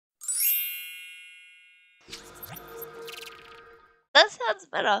sounds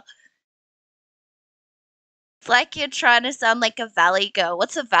better. It's like you're trying to sound like a Valley Girl.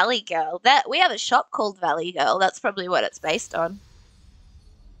 What's a Valley Girl? That we have a shop called Valley Girl. That's probably what it's based on.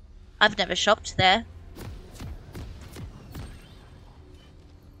 I've never shopped there.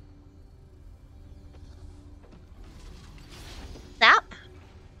 Snap?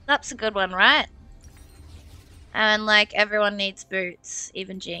 That's a good one, right? And like everyone needs boots,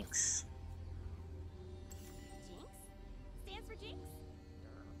 even JINX. JINX? Stands for JINX?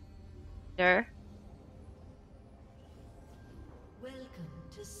 Sure. Welcome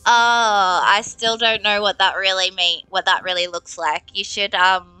to Oh, I still don't know what that really looks like. You should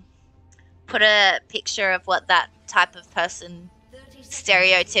put a picture of what that type of person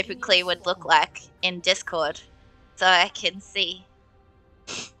stereotypically would look like in Discord so I can see.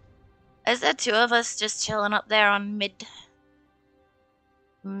 Is there two of us just chilling up there on mid?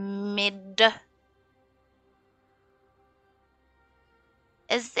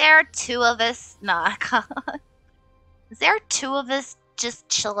 Is there two of us? No, I can't. Is there two of us just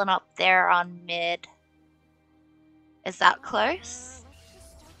chilling up there on mid? Is that close?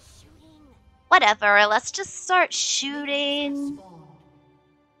 Whatever, let's just start shooting.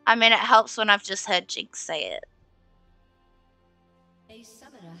 I mean, it helps when I've just heard JINX say it. A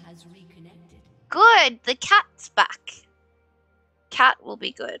summoner has reconnected. Good, the cat's back. Cat will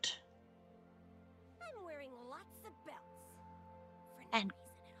be good. I'm wearing lots of belts. For no And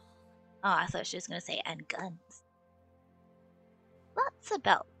reason at all. oh, I thought she was gonna say and guns. Lots of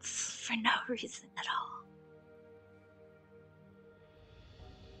belts for no reason at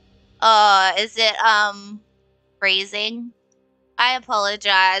all. Is it freezing? I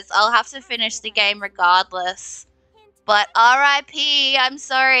apologize. I'll have to finish the game regardless. But RIP, I'm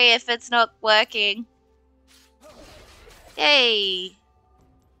sorry if it's not working. Hey.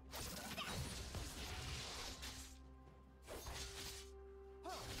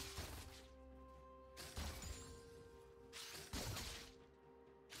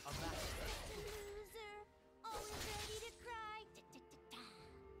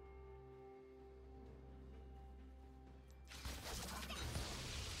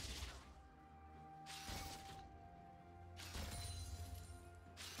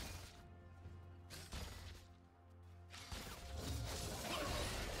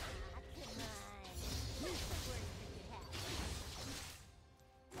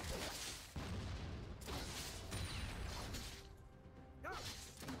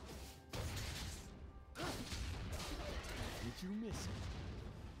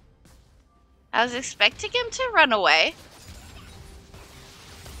 I was expecting him to run away.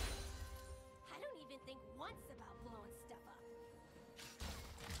 I don't even think once about blowing stuff up.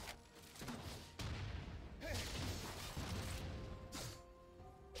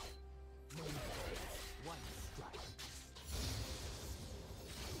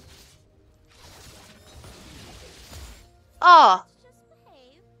 Oh. Just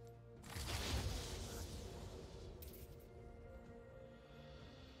behave.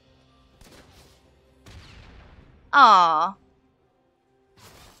 Aw.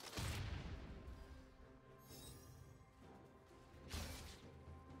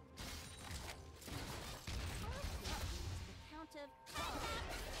 The count of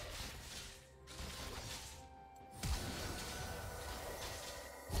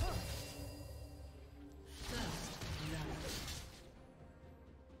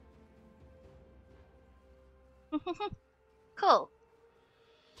Cool.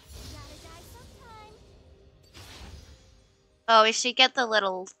 gotta die sometime. Oh, we should get the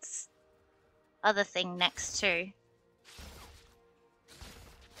little other thing next too.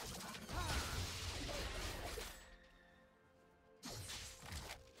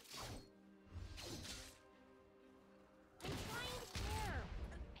 I'm trying to care.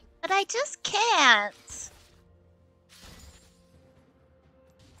 But I just can't.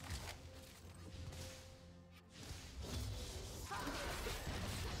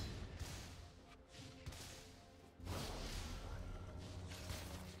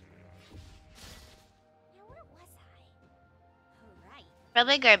 Now where was I? Oh right.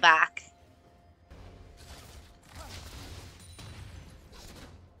 Probably go back.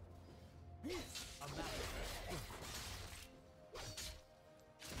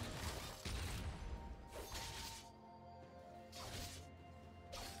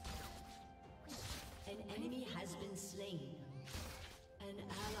 An enemy has been slain. An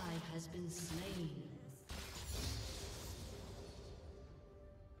ally has been slain.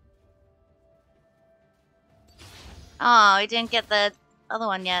 Oh, we didn't get the other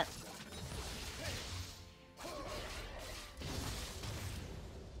one yet.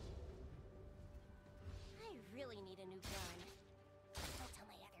 I really need a new gun.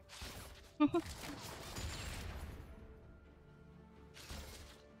 You're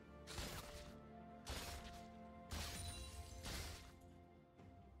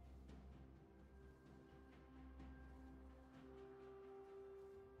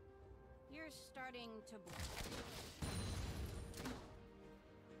starting to bore.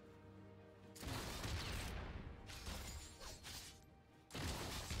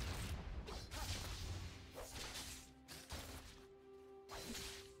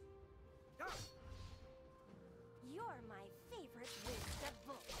 You're my favorite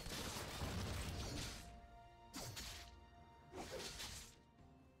vegetable.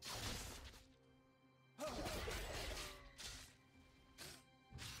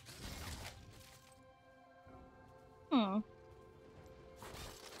 Hmm.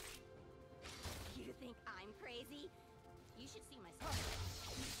 You think I'm crazy? You should see myself.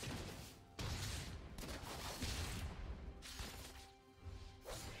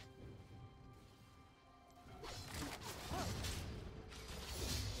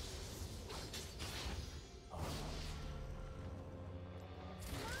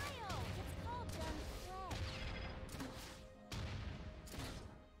 Smile! It's called dumb play.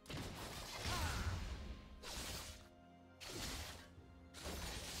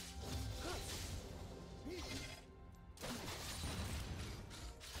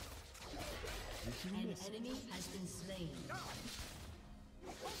 An enemy has been slain. I'm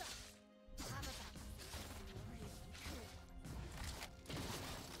about to really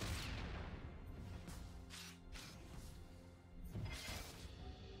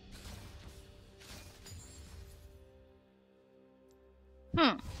cool.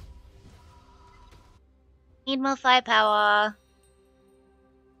 Hmm. Need more firepower.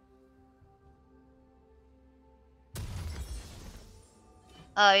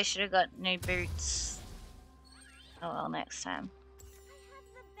 Oh, you should have got new boots. Oh well, next time. I have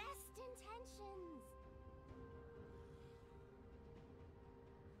the best intentions.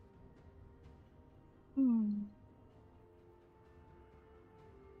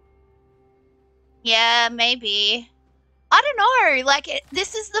 Yeah, maybe. I don't know. Like,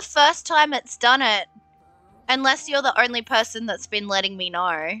 this is the first time it's done it. Unless you're the only person that's been letting me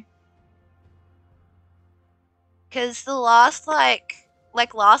know. Because the last, like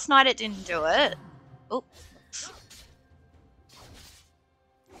last night it didn't do it. Oh.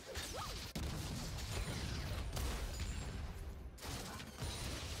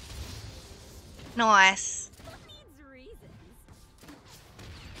 Nice. Who needs reasons?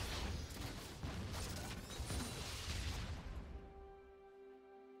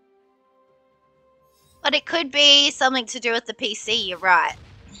 But it could be something to do with the PC, you're right.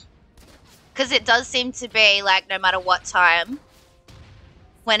 Because it does seem to be, like, no matter what time,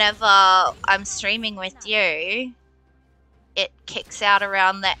 whenever I'm streaming with you, it kicks out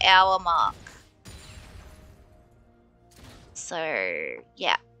around the hour mark. So,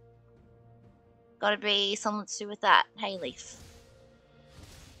 yeah. Gotta be something to do with that. Hey, Leaf.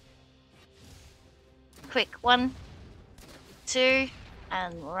 Quick, 1, 2,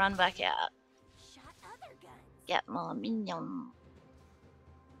 and run back out. Shot other guns. Get more minion.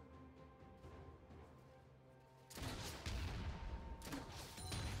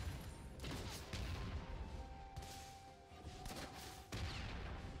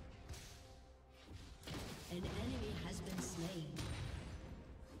 An enemy has been slain.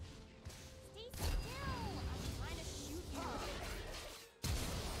 Stay still. I'm trying to shoot you.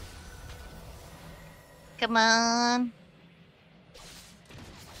 Come on.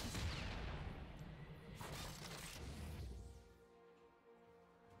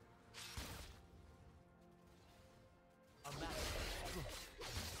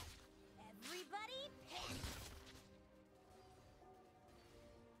 Everybody pick.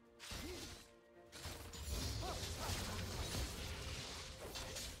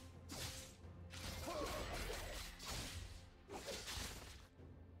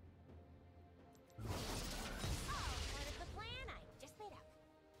 Part of the plan I just laid out.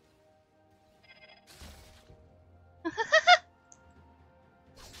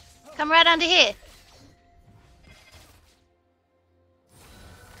 Come right under here.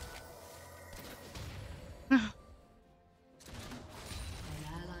 An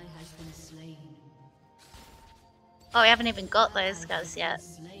ally has been slain. Oh, we haven't even got those guys yet.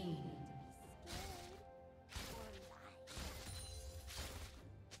 Slain.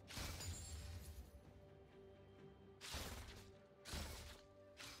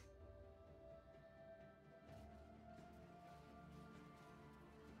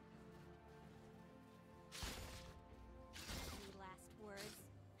 Any last words?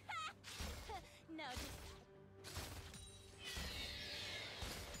 No, just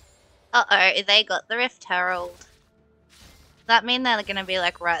Uh-oh, they got the Rift Herald. Does that mean they're gonna be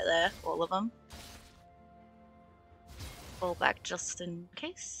like right there, all of them? Fall back just in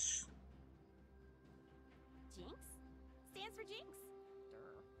case. JINX? Stands for JINX.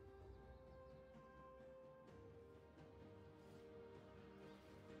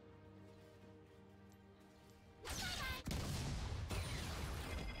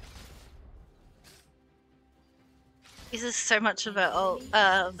 This is so much of a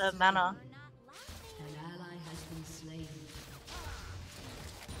the mana. An ally has been slain.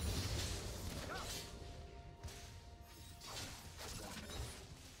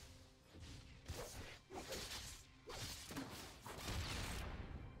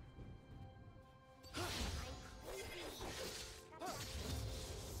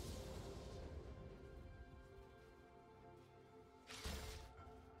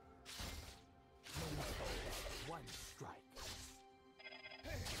 One strike.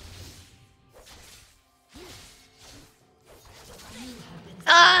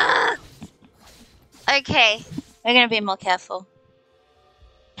 Ah! Okay, we're gonna be more careful.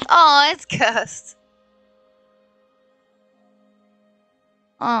 Oh, it's cursed.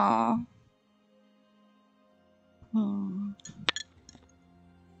 Oh.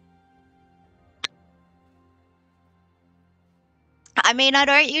 I mean, I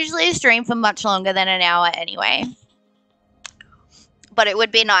don't usually stream for much longer than an hour anyway. But it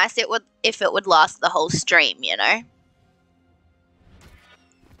would be nice if it would last the whole stream, you know?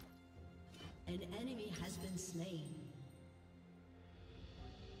 An enemy has been slain.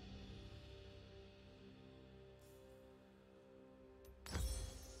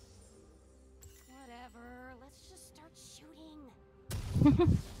 Whatever, let's just start shooting.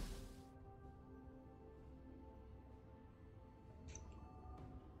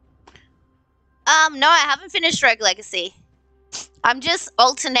 No, I haven't finished Rogue Legacy. I'm just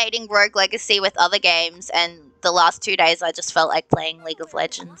alternating Rogue Legacy with other games, and the last 2 days I just felt like playing League of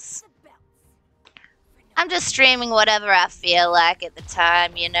Legends. I'm just streaming whatever I feel like at the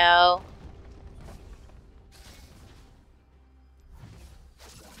time, you know?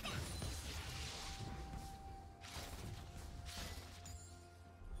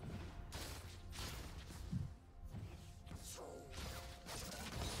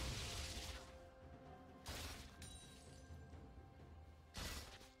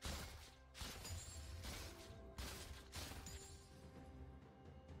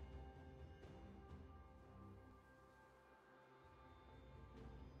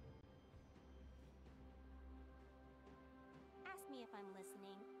 Ask me if I'm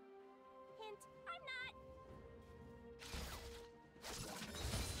listening. Hint, I'm not.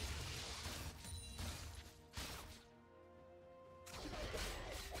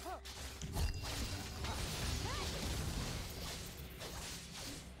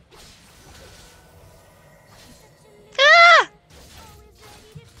 Ah!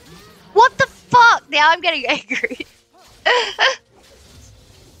 What the fuck? Now I'm getting angry.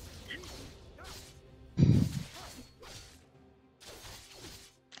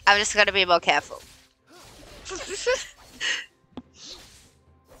 I'm just gonna be more careful.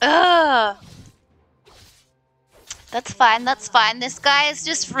 Ugh. That's fine, that's fine. This guy is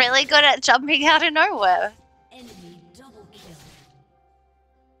just really good at jumping out of nowhere. Enemy double kill.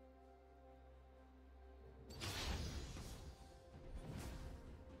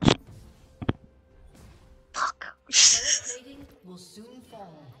 Fuck. Plating will soon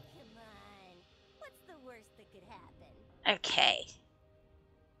fall. Come on. What's the worst that could happen? Okay.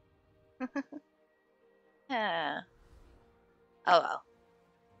 Yeah. Oh well.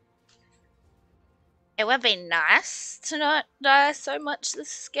 It would be nice to not die so much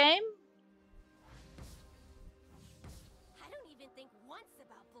this game. I don't even think once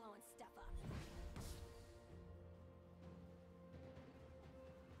about blowing stuff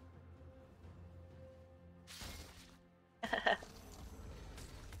up.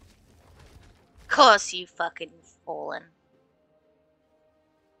 Course you fucking fallen.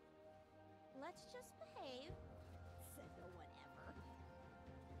 Let's just behave. So whatever.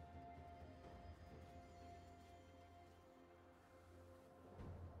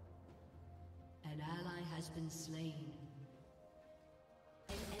 An ally has been slain.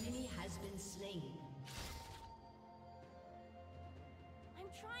 An enemy has been slain. I'm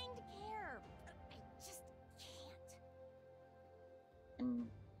trying to care. I just can't.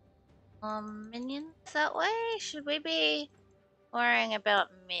 Minions that way? Should we be worrying about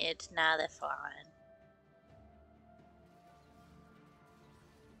mid? Nah, they're fine.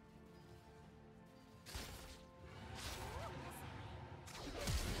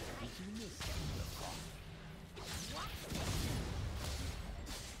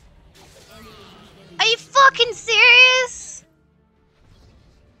 fucking serious?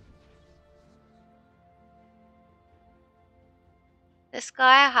 This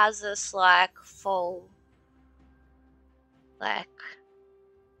guy has this like full, like,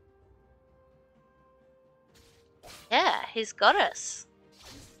 yeah, he's got us.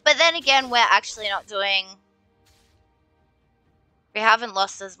 But then again, we're actually not doing, we haven't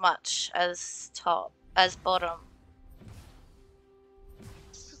lost as much as top, as bottom.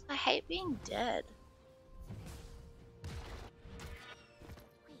 I hate being dead.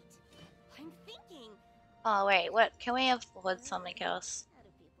 Wait, I'm thinking. Oh wait, what? Can we afford something else? How do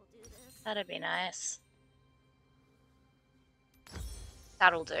people do this? That'd be nice.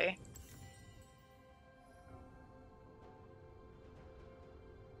 That'll do.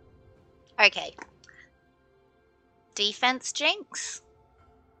 Okay. Defense Jinx?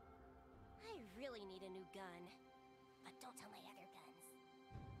 I really need a new gun. But don't tell my other guns.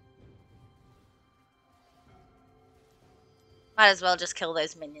 Might as well just kill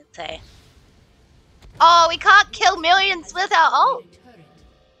those minions, hey? Oh, we can't kill millions with our ult!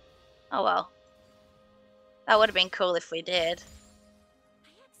 Oh well. That would have been cool if we did. I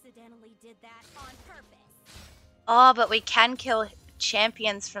accidentally did that on purpose. Oh, but we can kill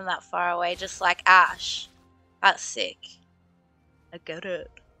champions from that far away, just like Ashe. That's sick. I get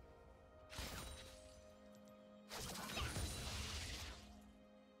it.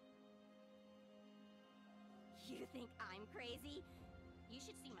 You think I'm crazy? You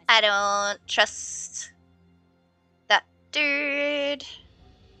should see my. I don't trust that dude.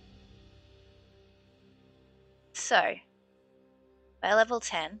 So, by level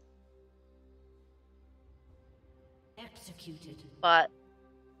 10, Executed. but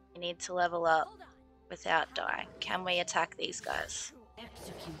we need to level up Hold on. without dying. Can we attack these guys?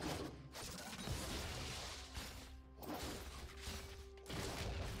 Executed.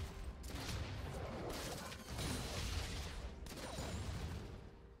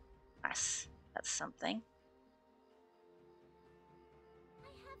 Nice. That's something. I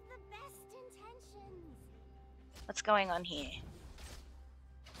have the best intentions. What's going on here?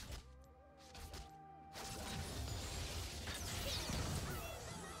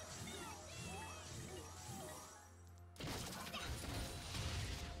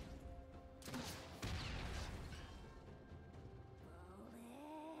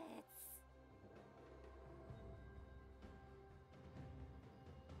 Bullets.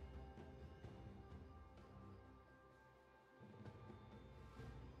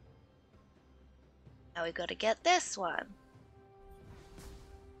 Now we gotta get this one.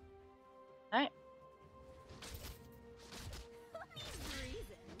 Alright. These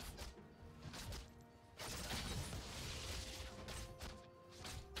reasons.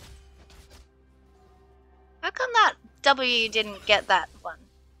 How come that W didn't get that one?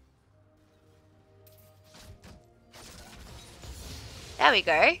 There we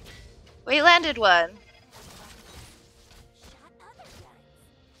go. We landed one. Shot other guns.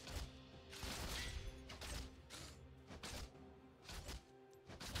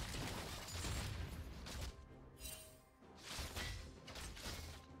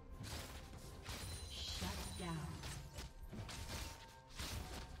 Shut down.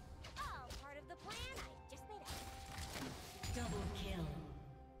 All part of the plan I just made up. Double kill.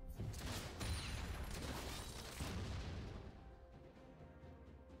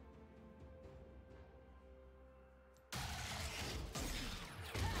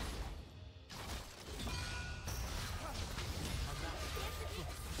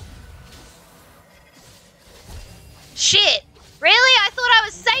 Shit! Really? I thought I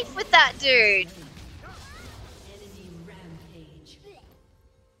was safe with that dude! Enemy rampage.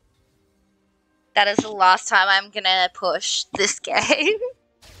 That is the last time I'm gonna push this game.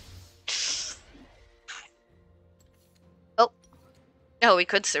 Oh. Oh, we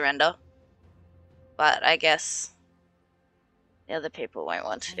could surrender. But I guess the other people won't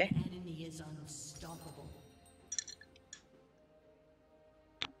want to. An enemy is unstoppable.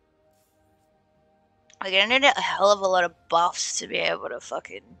 We're gonna need a hell of a lot of buffs to be able to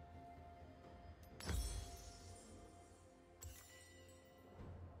fucking...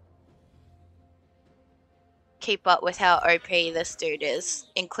 keep up with how OP this dude is,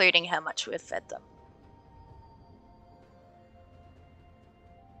 including how much we've fed them.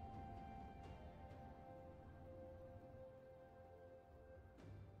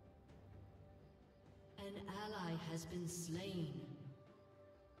 An ally has been slain.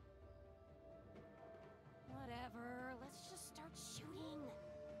 Whatever. Let's just start shooting.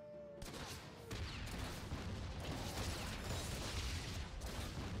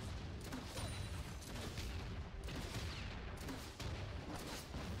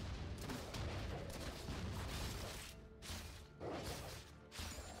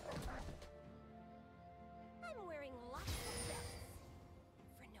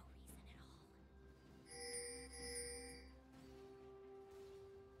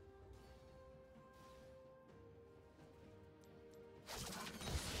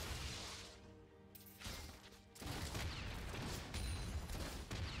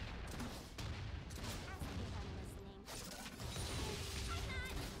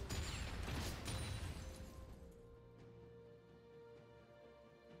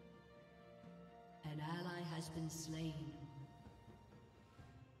 slain.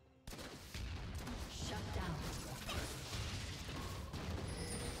 Shut down.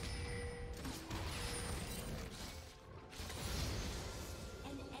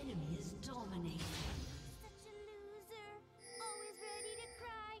 An enemy is dominating. Such a loser. Always ready to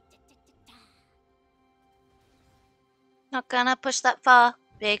cry. Not gonna push that far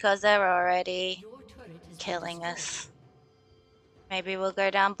because they're already Your turret has been killing destroyed. us. Maybe we'll go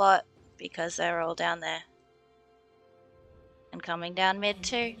down bot because they're all down there. And coming down mid An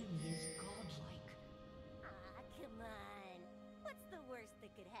too. enemy is godlike. Ah, come on. What's the worst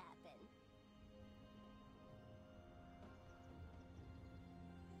that could happen?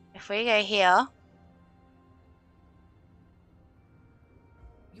 If we go here,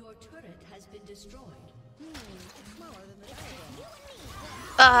 Your turret has been destroyed.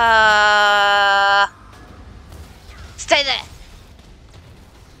 stay there.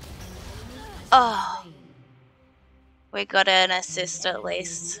 Oh, we got an assist at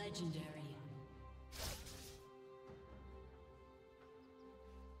least. Legendary.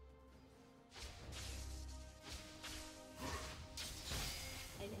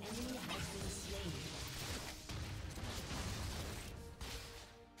 An enemy has been slain.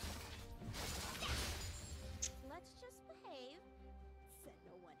 Let's just behave. Said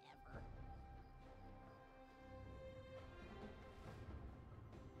no one ever.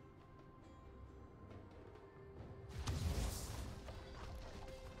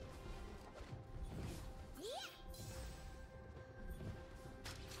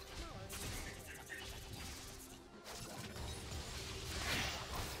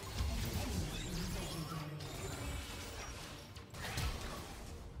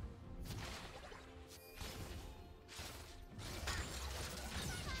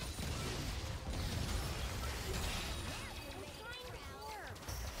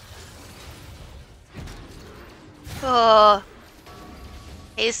 Oh,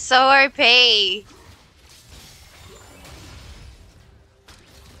 he's so OP.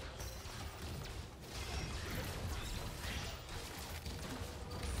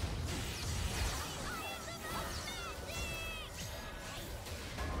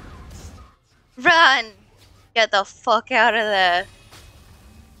 Run! Get the fuck out of there.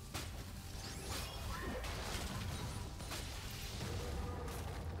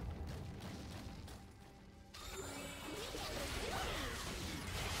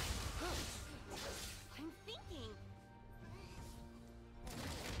 I'm thinking.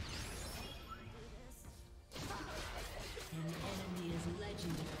 An enemy is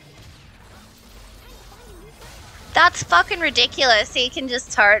legendary. That's fucking ridiculous. He can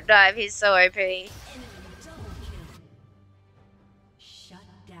just turret dive. He's so OP. Enemy double kill. Shut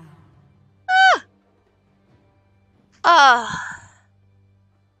down. Oh.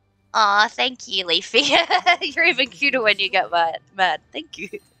 Aw, thank you, Leafy. You're even cuter when you get mad. Thank you.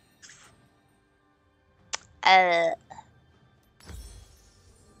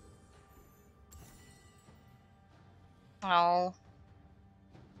 Oh.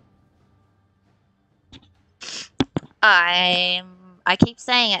 I keep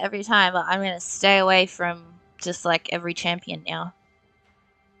saying it every time, but I'm gonna stay away from just like every champion now.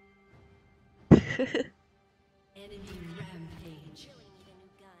 Enemy rampage. Really need a new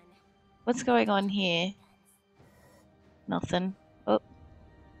gun. What's going on here? Nothing. Oh.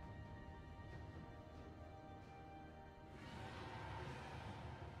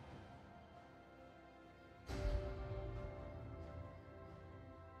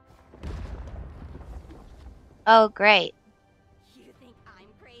 Oh, great. You think I'm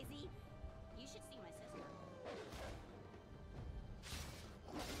crazy? You should see my sister.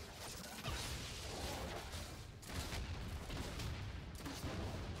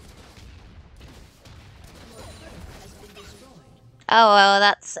 Has been destroyed. Oh, well,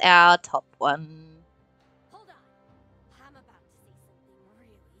 that's our top one. Hold on. I'm about to see something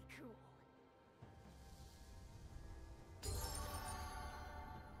really cool.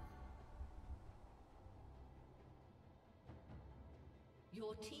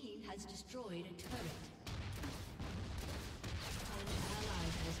 Your team has destroyed a turret. An ally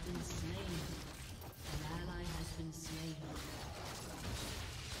has been slain. An ally has been slain.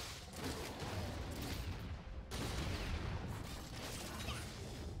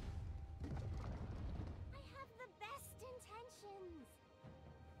 I have the best intentions.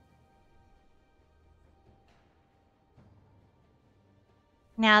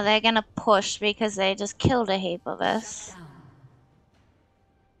 Now they're gonna push because they just killed a heap of us. Shut down.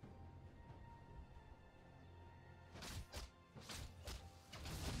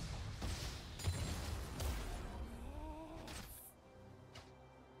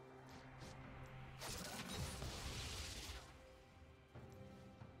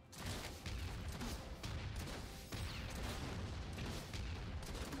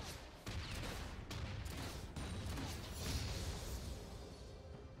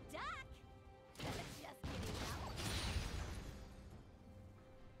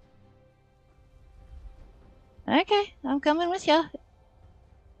 Okay, I'm coming with you.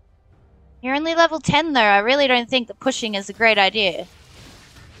 You're only level 10 though. I really don't think that pushing is a great idea.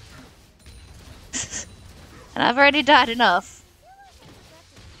 And I've already died enough.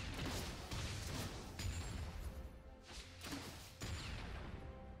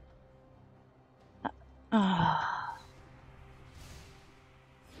 Oh.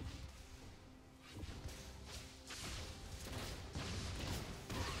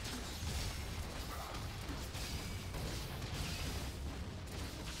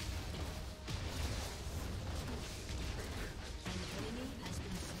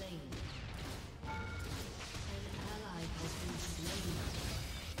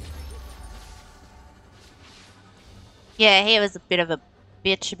 Yeah, he was a bit of a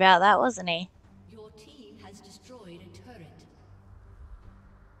bitch about that, wasn't he? Your team has destroyed a turret.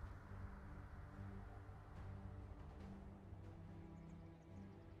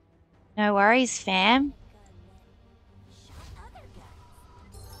 No worries, fam.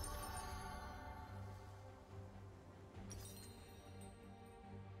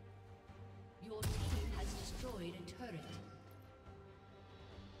 Your team has destroyed a turret.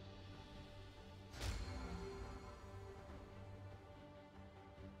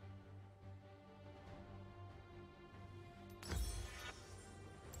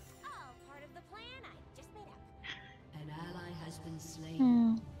 All part of the plan I just made up. An ally has been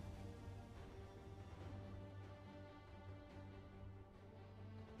slain.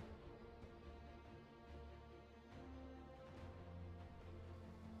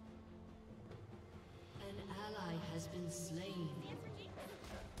 An ally has been slain.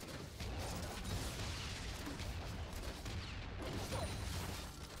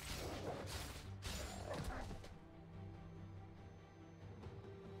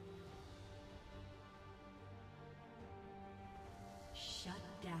 Shut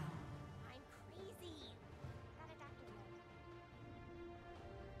down. I'm crazy. Got a doctor note.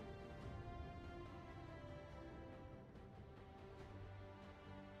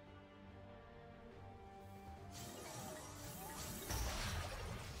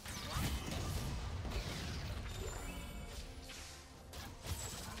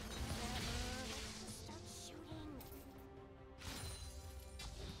 Stop shooting.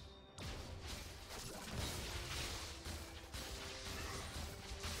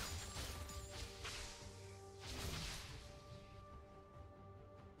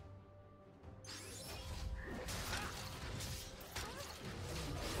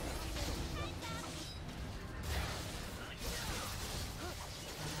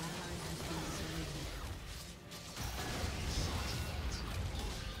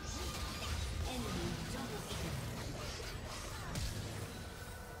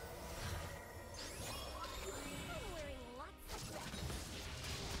 I'm wearing lots of red.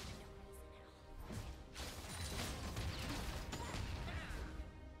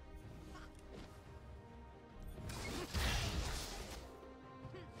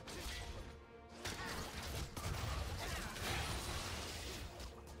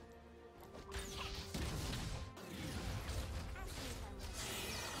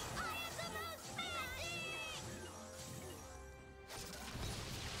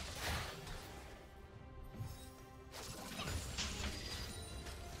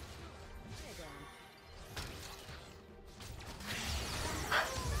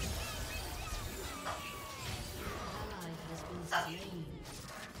 Ally has been slain.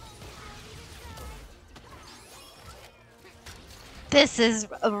 This is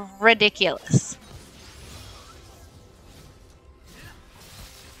ridiculous.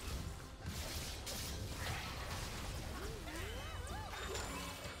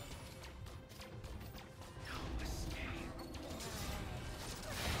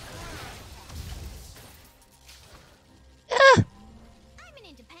 Ah! I'm an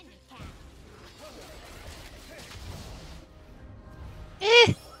independent cat.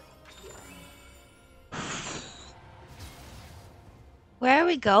 Eh. Where are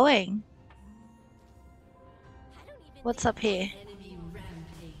we going? I don't even What's up here? Enemy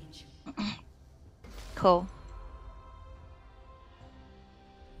rampage. Cool.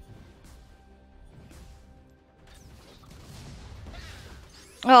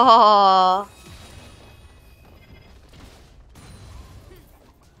 Oh.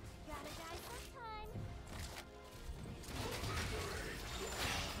 Gotta die sometime.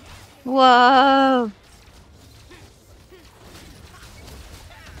 Whoa.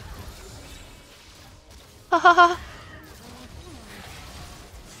 Ha ha ha.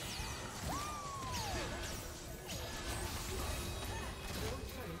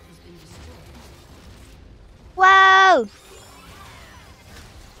 Whoa.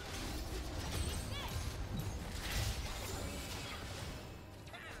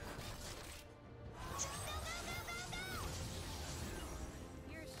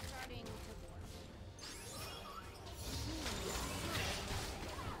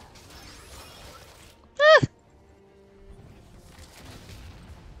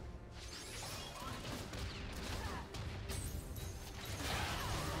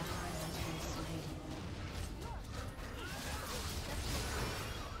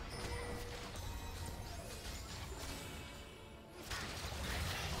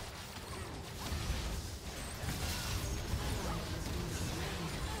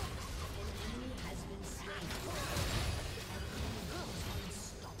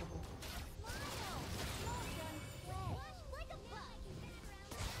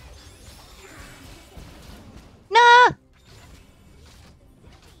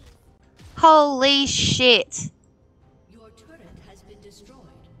 Holy shit. Your turret has been destroyed.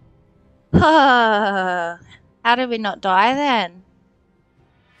 How did we not die then?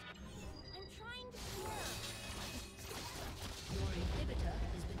 I'm trying to work. Your inhibitor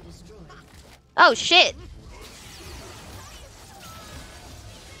has been destroyed. Oh shit.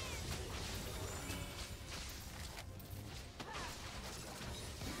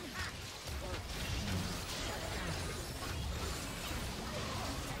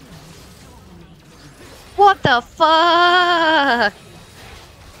 What the fuck?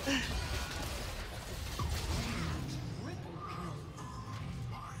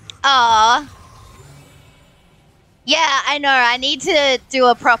 Aw. Yeah, I know. I need to do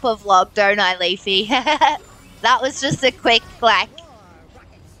a proper vlog, don't I, Leafy? That was just a quick, like,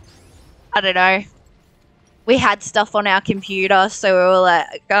 I don't know. We had stuff on our computer, so we were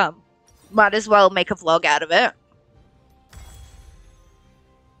like, might as well make a vlog out of it.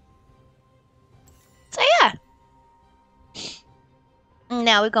 So yeah.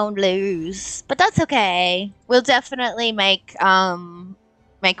 Now we're gonna lose, but that's okay. We'll definitely make one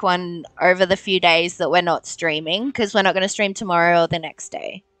over the few days that we're not streaming, because we're not going to stream tomorrow or the next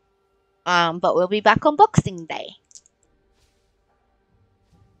day. But we'll be back on Boxing Day.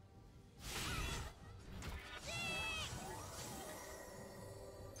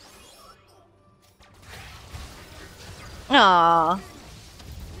 Aww.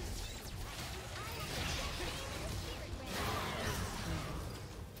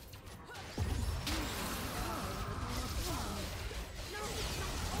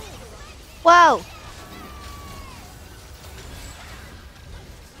 Whoa!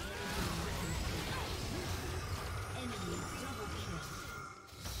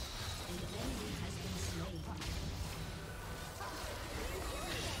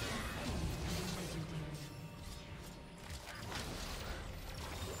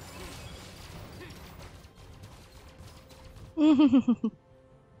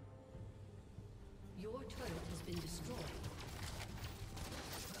 Your turret has been destroyed.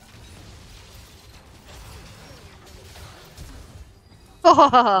 Your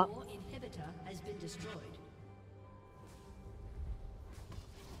inhibitor has been destroyed.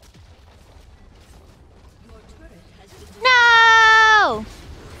 Your turret has been destroyed. No!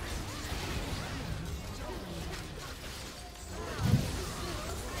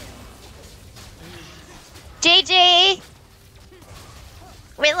 GG!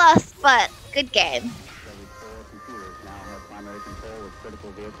 We lost, but good game. Computers now have primary control of critical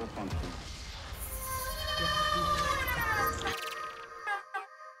vehicle functions.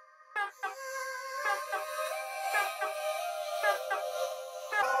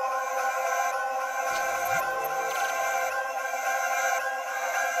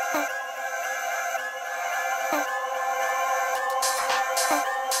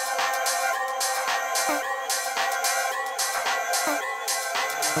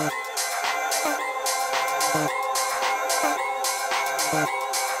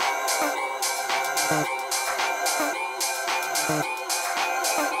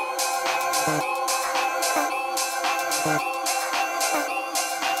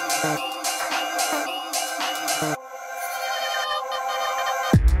 Bye.